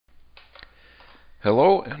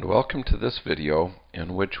Hello and welcome to this video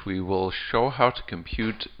in which we will show how to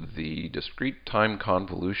compute the discrete time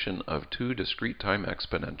convolution of two discrete time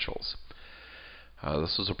exponentials.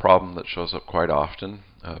 This is a problem that shows up quite often,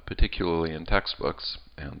 particularly in textbooks,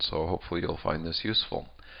 and so hopefully you'll find this useful.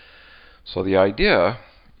 So the idea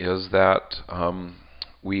is that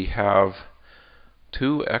we have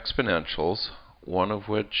two exponentials, one of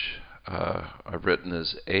which I've written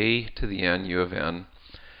as a to the n u of n,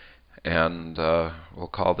 and we'll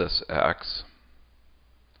call this x.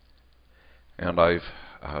 And I've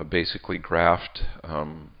basically graphed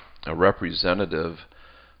a representative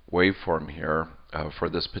waveform here. For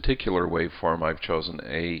this particular waveform, I've chosen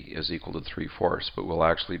a is equal to 3/4, but we'll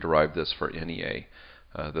actually derive this for any a.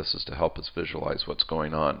 This is to help us visualize what's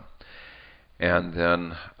going on. And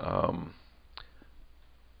then I've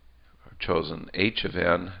chosen h of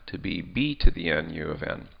n to be b to the n u of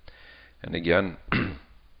n. And again,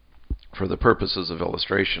 for the purposes of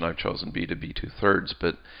illustration, I've chosen b to be 2/3,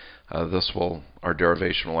 but our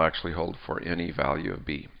derivation will actually hold for any value of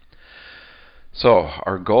b. So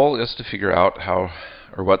our goal is to figure out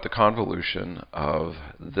what the convolution of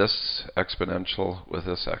this exponential with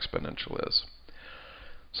this exponential is.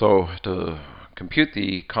 So to compute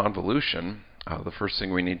the convolution, the first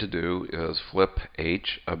thing we need to do is flip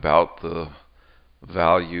h about the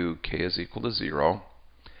value k is equal to 0.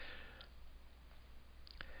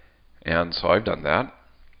 And so I've done that.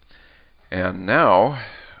 And now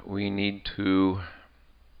we need to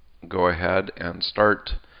go ahead and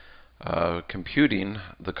start computing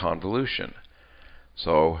the convolution.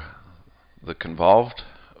 So the convolved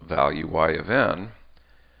value y of n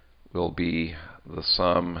will be the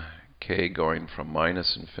sum k going from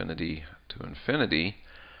minus infinity to infinity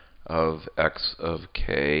of x of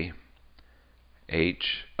k,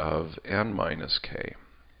 h of n minus k.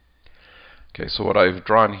 Okay, so what I've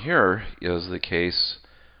drawn here is the case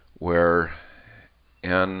where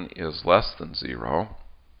n is less than 0.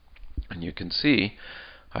 And you can see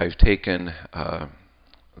I've taken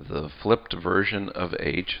the flipped version of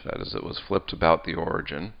h, that is, it was flipped about the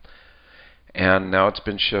origin, and now it's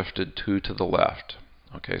been shifted 2 to the left.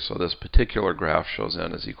 Okay, so this particular graph shows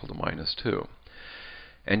n is equal to minus 2.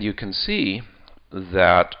 And you can see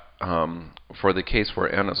that for the case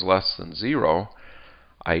where n is less than 0,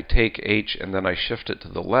 I take h and then I shift it to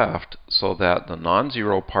the left so that the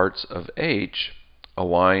non-zero parts of h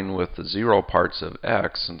align with the 0 parts of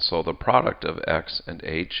x, and so the product of x and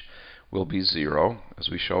h will be 0, as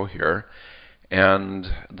we show here,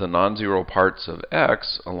 and the non-zero parts of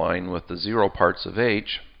x align with the 0 parts of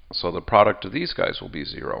h, so the product of these guys will be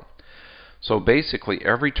 0. So basically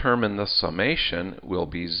every term in this summation will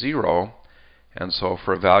be 0, and so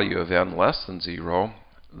for a value of n less than 0,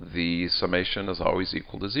 the summation is always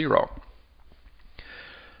equal to 0.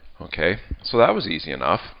 Okay, so that was easy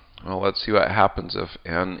enough. Well, let's see what happens if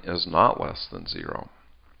n is not less than 0.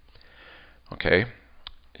 Okay,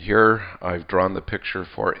 here I've drawn the picture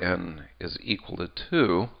for n is equal to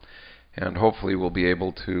 2, and hopefully we'll be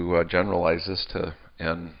able to generalize this to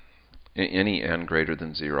any n greater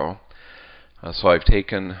than 0. So I've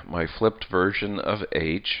taken my flipped version of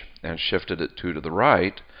h and shifted it 2 to the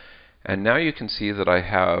right. And now you can see that I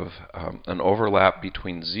have an overlap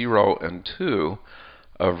between 0 and 2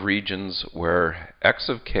 of regions where x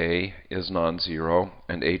of k is non-zero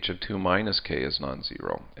and h of 2 minus k is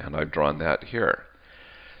non-zero. And I've drawn that here.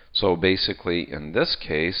 So basically, in this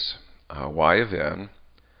case, y of n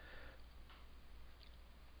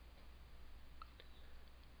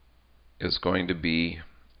is going to be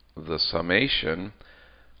the summation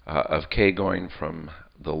of k going from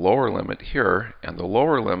the lower limit here, and the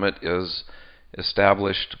lower limit is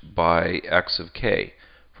established by x of k.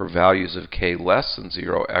 For values of k less than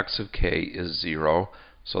 0, x of k is 0,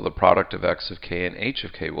 so the product of x of k and h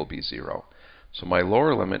of k will be 0. So my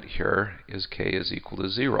lower limit here is k is equal to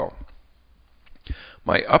 0.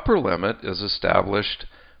 My upper limit is established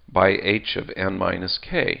by h of n minus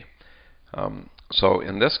k. So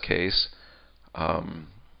in this case,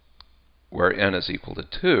 where n is equal to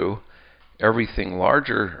 2, everything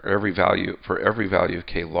larger, for every value of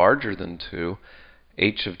k larger than 2,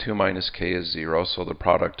 h of 2 minus k is 0, so the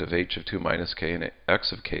product of h of 2 minus k and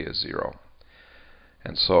x of k is 0.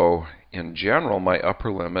 And so, in general, my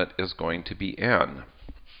upper limit is going to be n.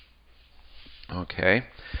 Okay,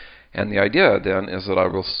 and the idea then is that I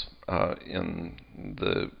will, in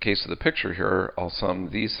the case of the picture here, I'll sum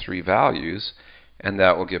these three values, and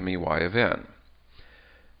that will give me y of n.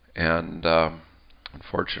 And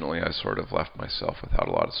unfortunately, I sort of left myself without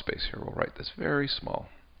a lot of space here. We'll write this very small.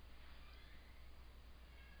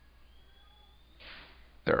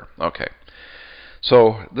 There, okay.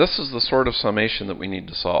 So this is the sort of summation that we need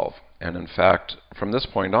to solve. And in fact, from this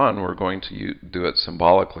point on, we're going to do it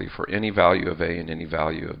symbolically for any value of A and any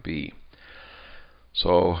value of B.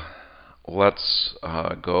 So let's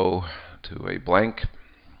go to a blank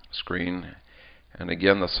screen. And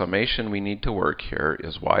again, the summation we need to work here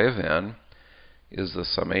is y of n is the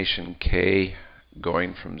summation k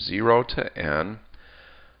going from 0 to n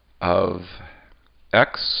of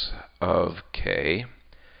x of k.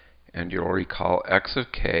 And you'll recall x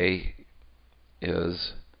of k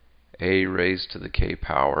is a raised to the k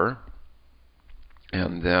power.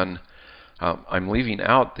 And then I'm leaving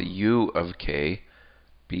out the u of k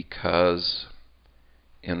because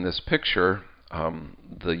in this picture,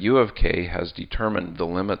 the u of k has determined the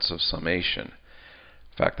limits of summation.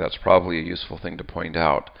 In fact, that's probably a useful thing to point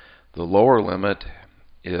out. The lower limit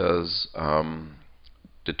is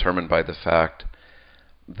determined by the fact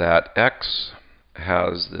that x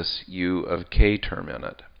has this u of k term in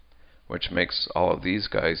it, which makes all of these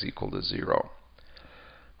guys equal to 0.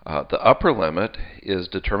 The upper limit is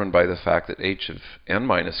determined by the fact that h of n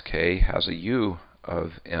minus k has a u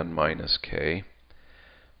of n minus k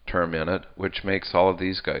term in it, which makes all of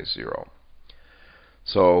these guys 0.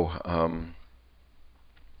 So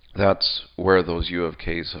that's where those u of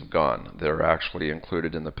k's have gone. They're actually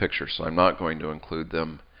included in the picture, so I'm not going to include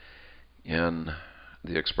them in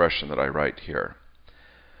the expression that I write here.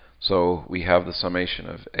 So we have the summation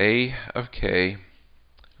of a of k,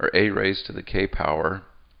 or a raised to the k power,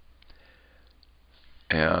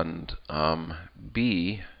 and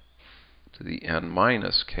b to the n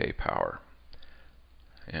minus k power.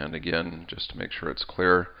 And again, just to make sure it's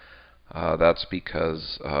clear, that's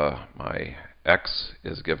because my x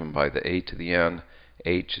is given by the a to the n,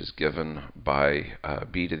 h is given by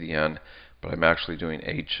b to the n, but I'm actually doing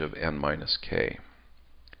h of n minus k.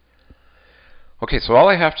 Okay, so all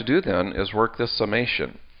I have to do then is work this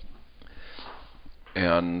summation.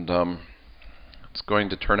 And it's going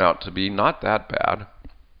to turn out to be not that bad.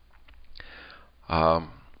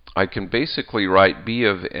 I can basically write b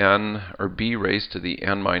of n, or b raised to the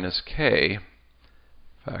n minus k. In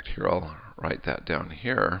fact, here I'll write that down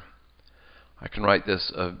here. I can write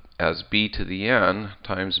this as b to the n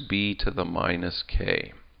times b to the minus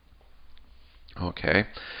k. Okay,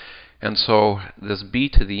 and so this b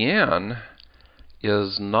to the n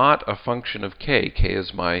is not a function of k. K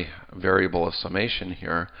is my variable of summation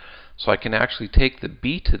here. So I can actually take the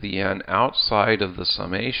b to the n outside of the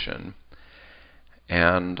summation,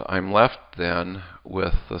 and I'm left then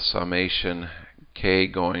with the summation k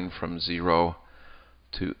going from 0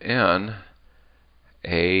 to n,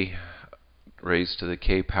 a raised to the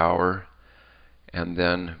k power, and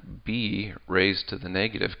then b raised to the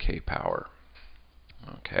negative k power.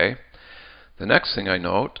 Okay. The next thing I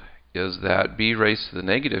note is that b raised to the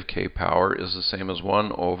negative k power is the same as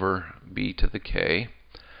 1 over b to the k.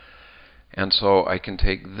 And so I can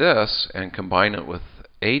take this and combine it with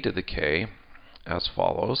a to the k as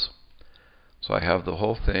follows. So I have the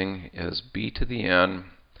whole thing is b to the n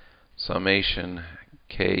summation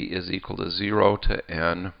k is equal to 0 to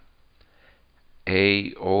n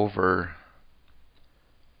a over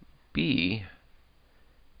b,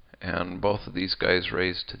 and both of these guys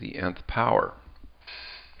raised to the nth power.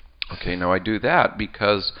 Okay, now I do that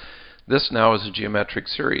because this now is a geometric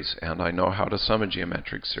series, and I know how to sum a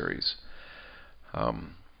geometric series.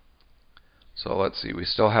 So let's see, we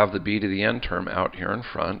still have the b to the n term out here in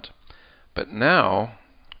front, but now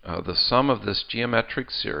the sum of this geometric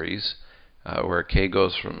series, where k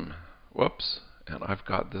goes from, whoops, and I've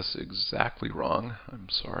got this exactly wrong, I'm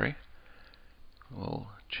sorry. We'll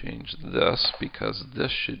change this because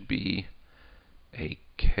this should be a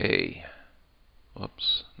k.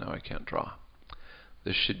 Whoops, now I can't draw.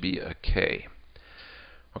 This should be a k.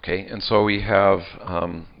 Okay, and so we have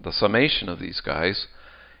the summation of these guys,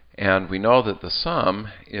 and we know that the sum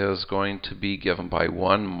is going to be given by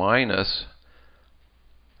 1 minus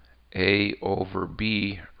a over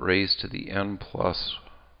b raised to the n plus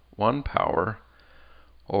 1 power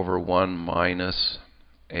over 1 minus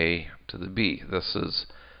a to the b. This is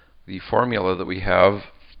the formula that we have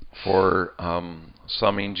for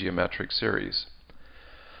summing geometric series.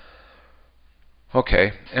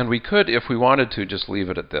 Okay, and we could, if we wanted to, just leave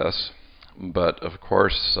it at this, but of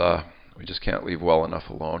course we just can't leave well enough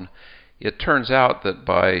alone. It turns out that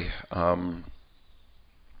by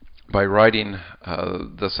writing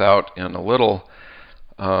this out in a little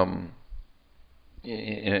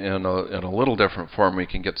in a little different form, we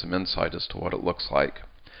can get some insight as to what it looks like.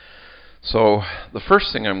 So the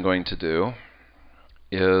first thing I'm going to do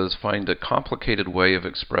is find a complicated way of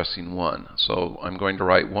expressing 1. So I'm going to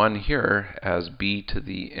write 1 here as b to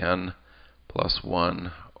the n plus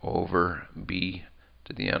 1 over b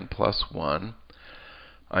to the n plus 1.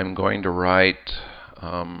 I'm going to write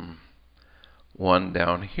 1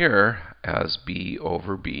 down here as b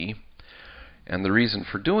over b. And the reason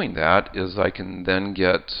for doing that is I can then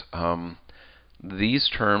get these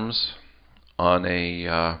terms on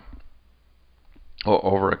a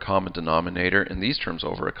over a common denominator, and these terms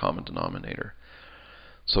over a common denominator.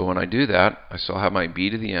 So when I do that, I still have my b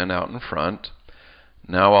to the n out in front.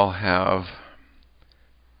 Now I'll have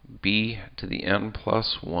b to the n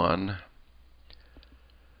plus 1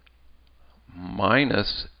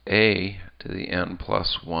 minus a to the n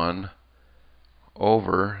plus 1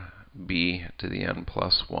 over b to the n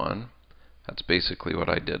plus 1. That's basically what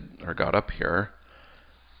I did or got up here,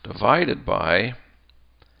 divided by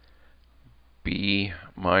b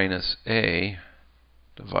minus a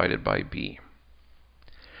divided by b.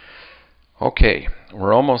 Okay,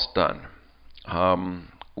 we're almost done.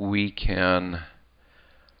 We can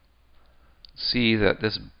see that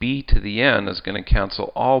this b to the n is going to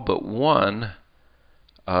cancel all but one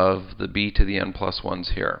of the b to the n plus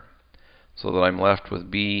 1's here. So that I'm left with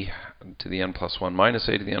b to the n plus 1 minus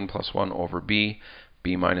a to the n plus 1 over b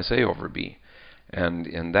minus a over b. And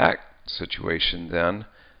in that situation then,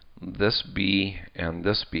 this b and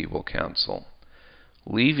this b will cancel,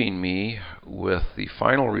 leaving me with the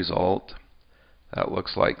final result that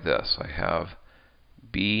looks like this. I have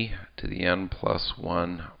b to the n plus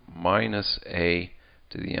 1 minus a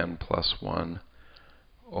to the n plus 1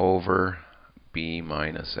 over b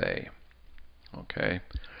minus a. Okay.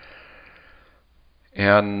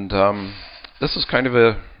 And this is kind of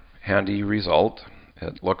a handy result.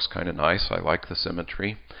 It looks kind of nice. I like the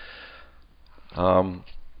symmetry. And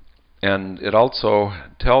it also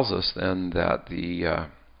tells us then that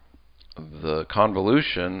the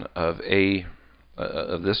convolution of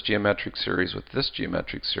this geometric series with this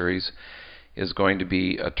geometric series is going to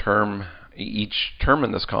be a term. Each term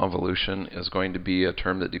in this convolution is going to be a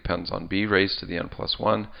term that depends on b raised to the n plus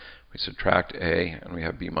 1. We subtract a, and we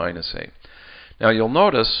have b minus a. Now you'll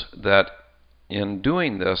notice that in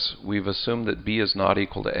doing this, we've assumed that b is not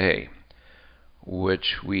equal to a,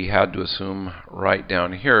 which we had to assume right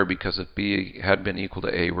down here, because if b had been equal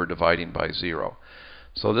to a, we're dividing by 0.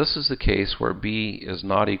 So this is the case where b is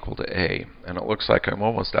not equal to a, and it looks like I'm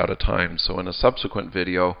almost out of time. So in a subsequent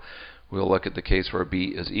video, we'll look at the case where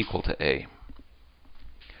b is equal to a.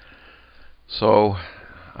 So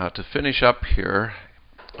to finish up here,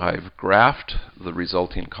 I've graphed the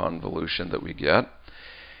resulting convolution that we get,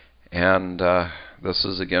 and this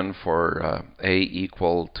is again for a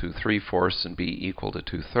equal to 3/4 and b equal to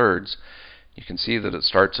 2/3. You can see that it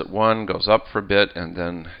starts at 1, goes up for a bit, and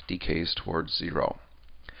then decays towards 0.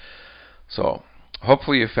 So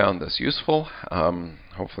hopefully you found this useful.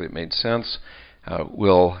 Hopefully it made sense.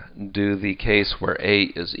 We'll do the case where a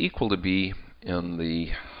is equal to b in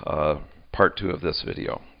the part 2 of this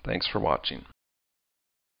video. Thanks for watching.